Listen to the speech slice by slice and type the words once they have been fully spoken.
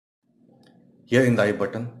Here in the I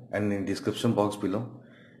button and in description box below,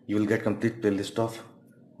 you will get complete playlist of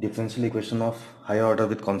differential equation of higher order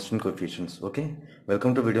with constant coefficients. Okay,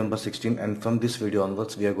 welcome to video number 16, and from this video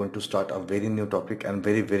onwards we are going to start a very new topic and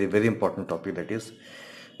very important topic, that is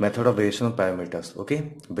method of variation of parameters.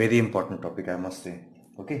 Okay, very important topic, I must say.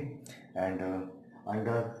 Okay, and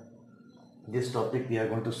under this topic we are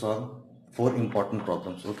going to solve 4 important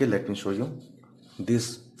problems. Okay, let me show you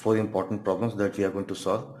these 4 important problems that we are going to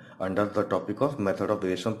solve under the topic of method of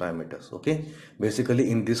variation parameters. Okay,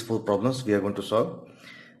 basically in these 4 problems we are going to solve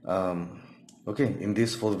okay, in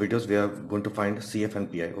these 4 videos we are going to find CF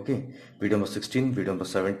and PI. Okay, video number 16, video number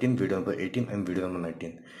 17, video number 18 and video number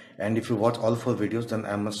 19. And if you watch all 4 videos, then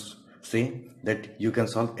I must say that you can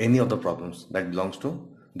solve any of the problems that belongs to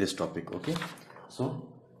this topic. Okay, so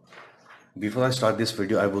before I start this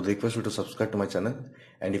video, I would request you to subscribe to my channel,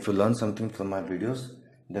 and if you learn something from my videos,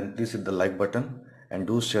 then please hit the like button and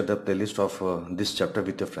do share the playlist of this chapter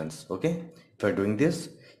with your friends. Okay, if you are doing this,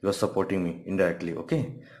 you are supporting me indirectly.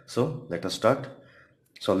 Okay, so let us start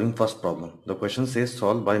solving first problem. The question says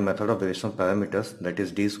solve by method of variation of parameters, that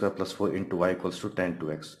is d square plus 4 into y equals to tan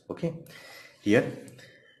 2x. Okay, here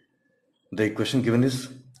the equation given is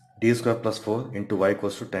d square plus 4 into y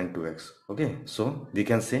equals to tan 2x. Okay, so we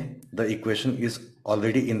can say the equation is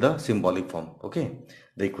already in the symbolic form. Okay,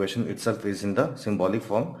 the equation itself is in the symbolic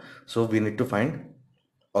form, so we need to find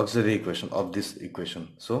auxiliary equation of this equation.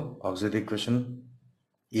 So auxiliary equation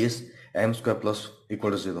is m square plus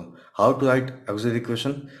equal to 0. How to write auxiliary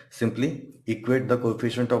equation? Simply equate the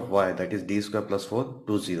coefficient of y, that is d square plus 4,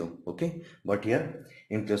 to 0. Okay, but here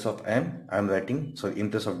in place of m I am writing, sorry, in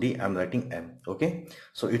place of d I am writing m. Okay,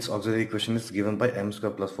 so its auxiliary equation is given by m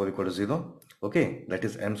square plus 4 equal to 0. Okay, that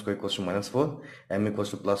is m square equals to minus 4, m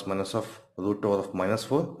equals to plus minus of root over of minus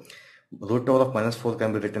 4. Root over of minus 4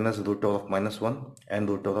 can be written as root over of minus 1 and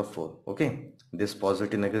root over of 4. Okay, this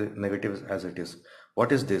positive negative is as it is.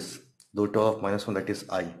 What is this? Root over of minus 1, that is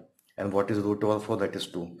I, and what is root over 4, that is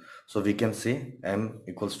 2. So we can say m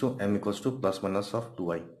equals to plus minus of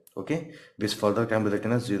 2i. Okay, which further can be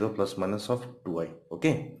written as 0 plus minus of 2i.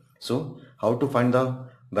 Okay, so how to find the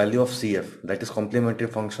value of CF, that is complementary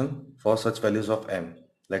function, for such values of m?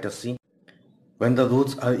 Let us see. When the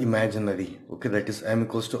roots are imaginary, okay, that is m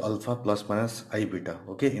equals to alpha plus minus I beta.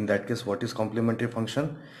 Okay, in that case, what is complementary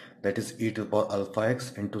function? That is e to the power alpha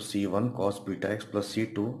x into c1 cos beta x plus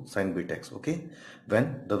c2 sin beta x. Okay,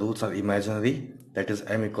 when the roots are imaginary, that is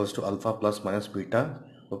m equals to alpha plus minus beta,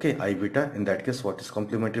 okay, I beta. In that case, what is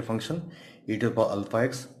complementary function? E to the power alpha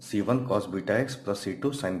x c1 cos beta x plus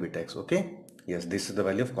c2 sin beta x. Okay, yes, this is the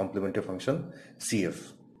value of complementary function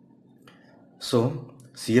CF. So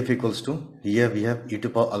CF equals to, here we have e to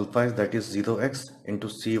the power alpha x, that is 0x into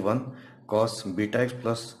c1 cos beta x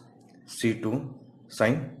plus c2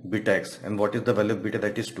 sin beta x, and what is the value of beta?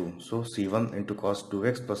 That is 2. So c1 into cos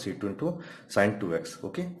 2x plus c2 into sin 2x.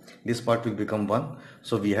 Okay, this part will become 1.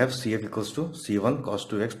 So we have CF equals to c1 cos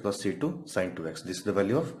 2x plus c2 sin 2x. This is the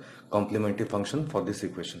value of complementary function for this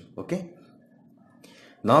equation. Okay,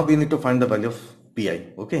 now we need to find the value of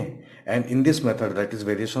PI. Okay, and in this method, that is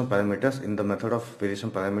variation of parameters, in the method of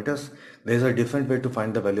variation parameters, there is a different way to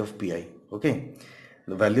find the value of PI. Okay,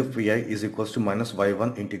 the value of PI is equals to minus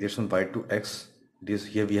y1 integration y to x, this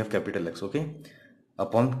here we have capital X, okay,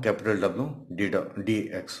 upon capital W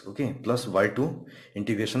dx, okay, plus y2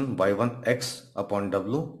 integration y1 x upon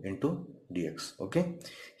w into dx. Okay,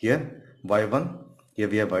 here y1, here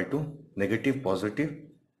we have y2, negative, positive,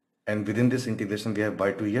 and within this integration we have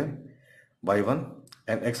y2 here, y1,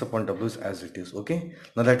 and x upon w is as it is. Okay,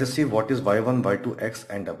 now let us see what is y1, y2, x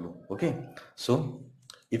and w. Okay, so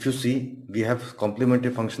if you see, we have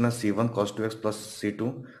complementary function as c1 cos 2x plus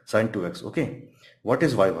c2 sin 2x. Okay, what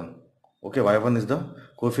is y1? Okay, y1 is the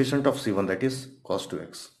coefficient of c1, that is cos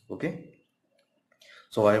 2x. Okay,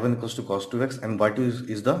 so y1 equals to cos 2x, and y2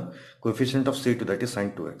 is the coefficient of c2, that is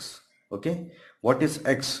sin 2x. Okay, what is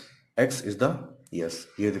x? X is the, yes,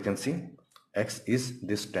 here you can see x is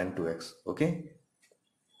this tan 2x. Okay,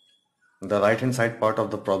 the right hand side part of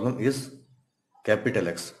the problem is capital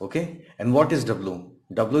X. Okay, and what is w?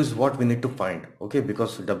 W is what we need to find. Okay,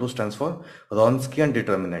 because w stands for Wronskian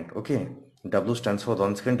determinant. Okay, w stands for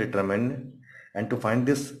Wronskian determinant, and to find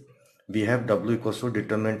this we have w equals to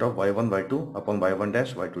determinant of y1 y2 upon y1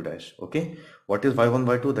 dash y2 dash. Okay, what is y1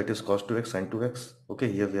 y2? That is cos 2x sin 2x.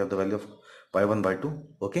 Okay, here we have the value of y1 y2.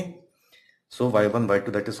 Okay, so y1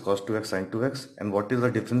 y2, that is cos 2x sin 2x, and what is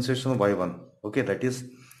the differentiation of y1? Okay, that is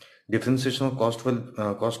differentiation of cos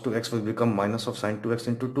 2x will become minus of sin 2x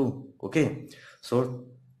into 2. Okay, so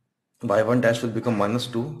y1 dash will become minus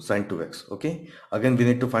 2 sin 2x. Okay, again we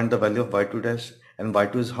need to find the value of y2 dash and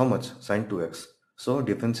y2 is how much? Sine 2x. So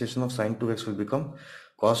differentiation of sine 2x will become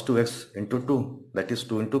cos 2x into 2, that is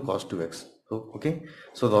 2 into cos 2x. So, okay,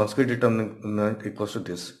 so the Wronskian determinant equals to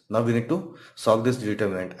this. Now we need to solve this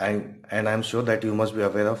determinant, and I am sure that you must be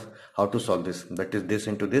aware of how to solve this. That is this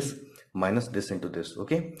into this minus this into this.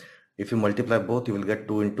 Okay, if you multiply both, you will get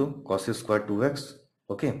 2 into cos square 2x.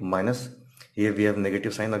 Okay, minus, here we have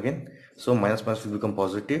negative sign again, so minus minus will become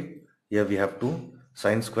positive. Here we have 2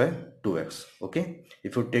 sine square 2x. Okay,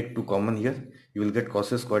 if you take 2 common here, you will get cos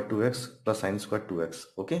square 2x plus sine square 2x.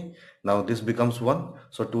 Okay, now this becomes 1,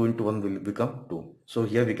 so 2 into 1 will become 2. So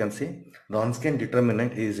here we can say the Wronskian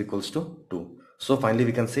determinant is equals to 2. So finally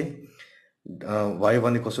we can say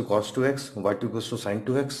y1 equals to cos 2x, y2 equals to sine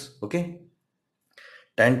 2x. Okay,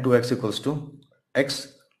 tan 2x equals to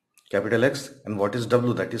x, capital X, and what is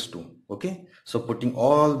w? That is 2. Okay, so putting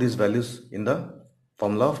all these values in the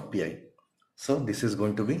formula of pi. So this is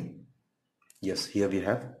going to be, yes, here we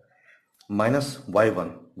have minus y1.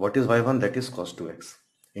 What is y1? That is cos 2x.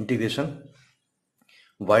 Integration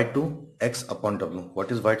y2 x upon w.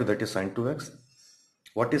 What is y2? That is sine 2x.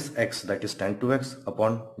 What is x? That is tan 2x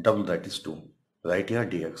upon w, that is 2. Right here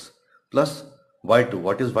dx. Plus y2.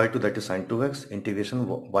 What is y2? That is sine 2x. Integration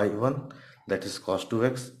y1, that is cos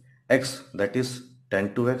 2x. X, that is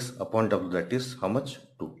tan 2x upon w, that is how much?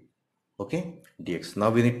 2. Okay, dx.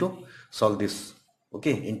 Now we need to solve this.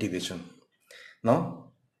 Okay, integration.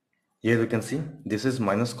 Now here we can see this is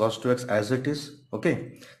minus cos 2x as it is.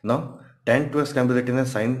 Okay, now tan 2x can be written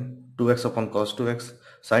as sine 2x upon cos 2x.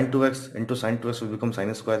 Sine 2x into sine 2x will become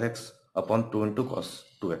sine square x upon 2 into cos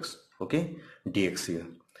 2x. Okay, dx here.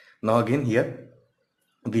 Now again here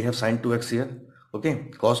we have sine 2x here.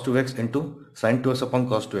 Okay, cos 2x into sine 2x upon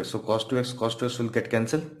cos 2x. So cos 2x will get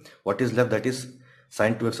cancelled. What is left? That is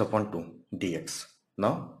sine 2x upon 2 dx.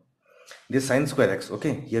 Now this sine square x,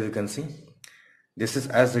 okay, here you can see this is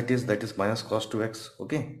as it is, that is minus cos 2x.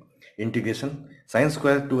 Okay, integration sine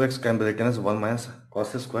square 2x can be written as 1 minus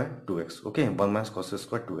cos square 2x. Okay, 1 minus cos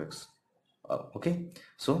square 2x. Okay,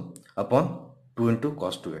 so upon 2 into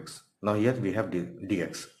cos 2x. Now here we have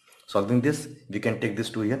dx. Solving this, we can take this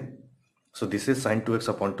 2 here. So this is sine 2x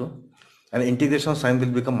upon 2, and integration of sine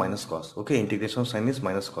will become minus cos. Okay, integration of sine is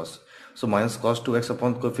minus cos. So minus cos 2x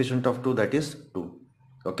upon coefficient of 2, that is 2.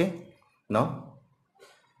 Okay, now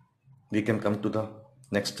we can come to the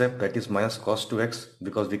next step, that is minus cos 2x,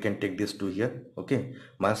 because we can take this 2 here. Okay,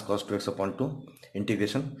 minus cos 2x upon 2,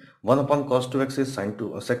 integration 1 upon cos 2x is sine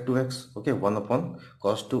 2 sec 2x. Okay, 1 upon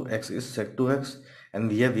cos 2x is sec 2x, and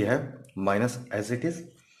here we have minus as it is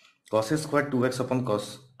cos square 2x upon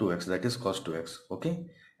cos 2x, that is cos 2x. Okay,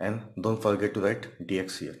 and don't forget to write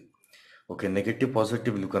dx here. Okay, negative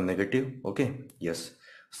positive will become negative. Okay, yes,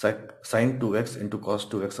 sine 2x into cos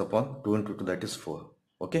 2x upon 2 into 2, that is 4.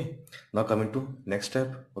 Okay, now coming to next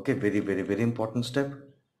step. Okay, very important step.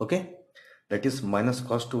 Okay, that is minus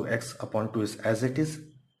cos 2x upon 2 is as it is.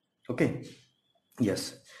 Okay,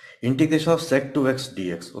 yes, integration of sec 2x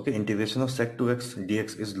dx. Okay, integration of sec 2x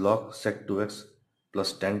dx is log sec 2x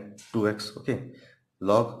plus tan 2x. Okay,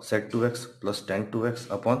 log sec 2x plus tan 2x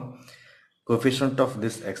upon coefficient of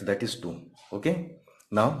this x, that is 2. Okay,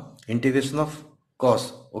 now integration of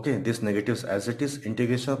cos. Okay, this negatives as it is,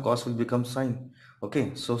 integration of cos will become sine.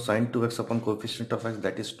 Okay, so sine 2x upon coefficient of x,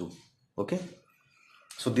 that is 2. Okay,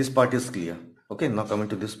 so this part is clear. Okay, now coming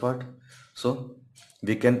to this part, so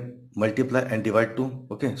we can multiply and divide 2.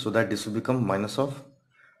 Okay, so that this will become minus of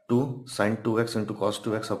 2 sine 2x into cos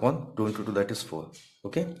 2x upon 2 into 2, that is 4.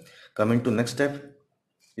 Okay, coming to next step,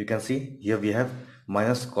 you can see here we have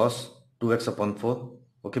minus cos 2x upon 4.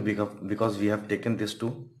 Okay, because we have taken this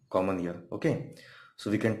 2 common here. Okay,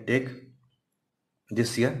 so we can take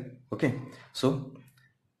this here. Okay, so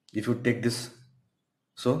if you take this,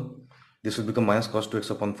 so this will become minus cos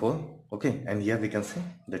 2x upon 4. Okay, and here we can say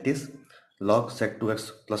that is log sec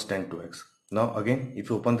 2x plus tan 2x. Now again, if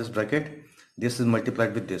you open this bracket, this is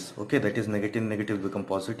multiplied with this. Okay, that is negative will become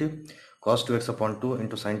positive. Cos 2x upon 2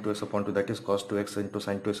 into sin 2x upon 2, that is cos 2x into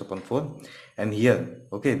sin 2x upon 4. And here,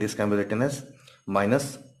 okay, this can be written as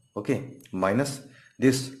minus, okay, minus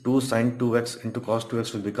this 2 sin 2x into cos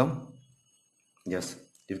 2x will become, yes,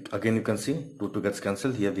 again you can see 2 gets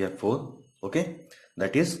cancelled. Here we have 4. Okay,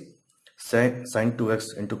 that is sin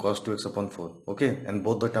 2x into cos 2x upon 4. Okay, and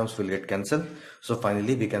both the terms will get cancelled. So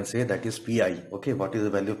finally we can say that is pi. Okay, what is the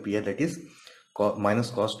value of pi? That is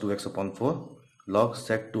minus cos 2x upon 4 log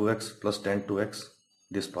sec 2x plus tan 2x,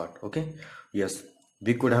 this part. Okay, yes,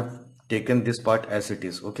 we could have taken this part as it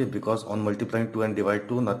is. Okay, because on multiplying 2 and divide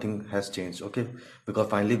 2, nothing has changed. Okay, because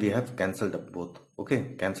finally we have cancelled both.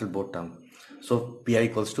 Okay, cancelled both terms. So pi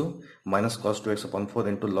equals to minus cos 2x upon 4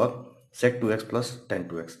 into log sec 2x plus tan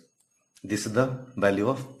 2x. This is the value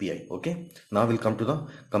of pi. Okay, now we'll come to the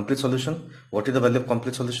complete solution. What is the value of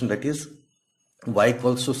complete solution? That is y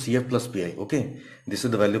equals to cf plus pi. Okay, this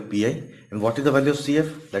is the value of pi. And what is the value of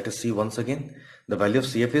cf? Let us see once again. The value of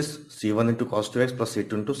cf is c1 into cos 2x plus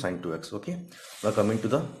c2 into sin 2x. Okay, now coming to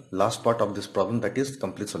the last part of this problem, that is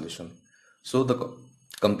complete solution. So the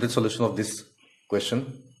complete solution of this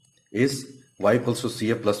question is y equals to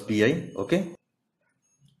cf plus pi. Okay,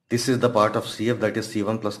 this is the part of cf, that is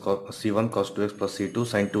c1 plus c1 cos 2x plus c2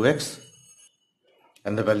 sin 2x,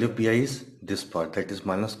 and the value of pi is this part, that is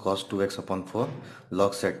minus cos 2x upon 4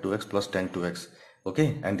 log sec 2x plus tan 2x.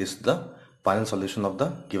 Okay, and this is the final solution of the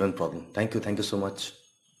given problem. Thank you so much.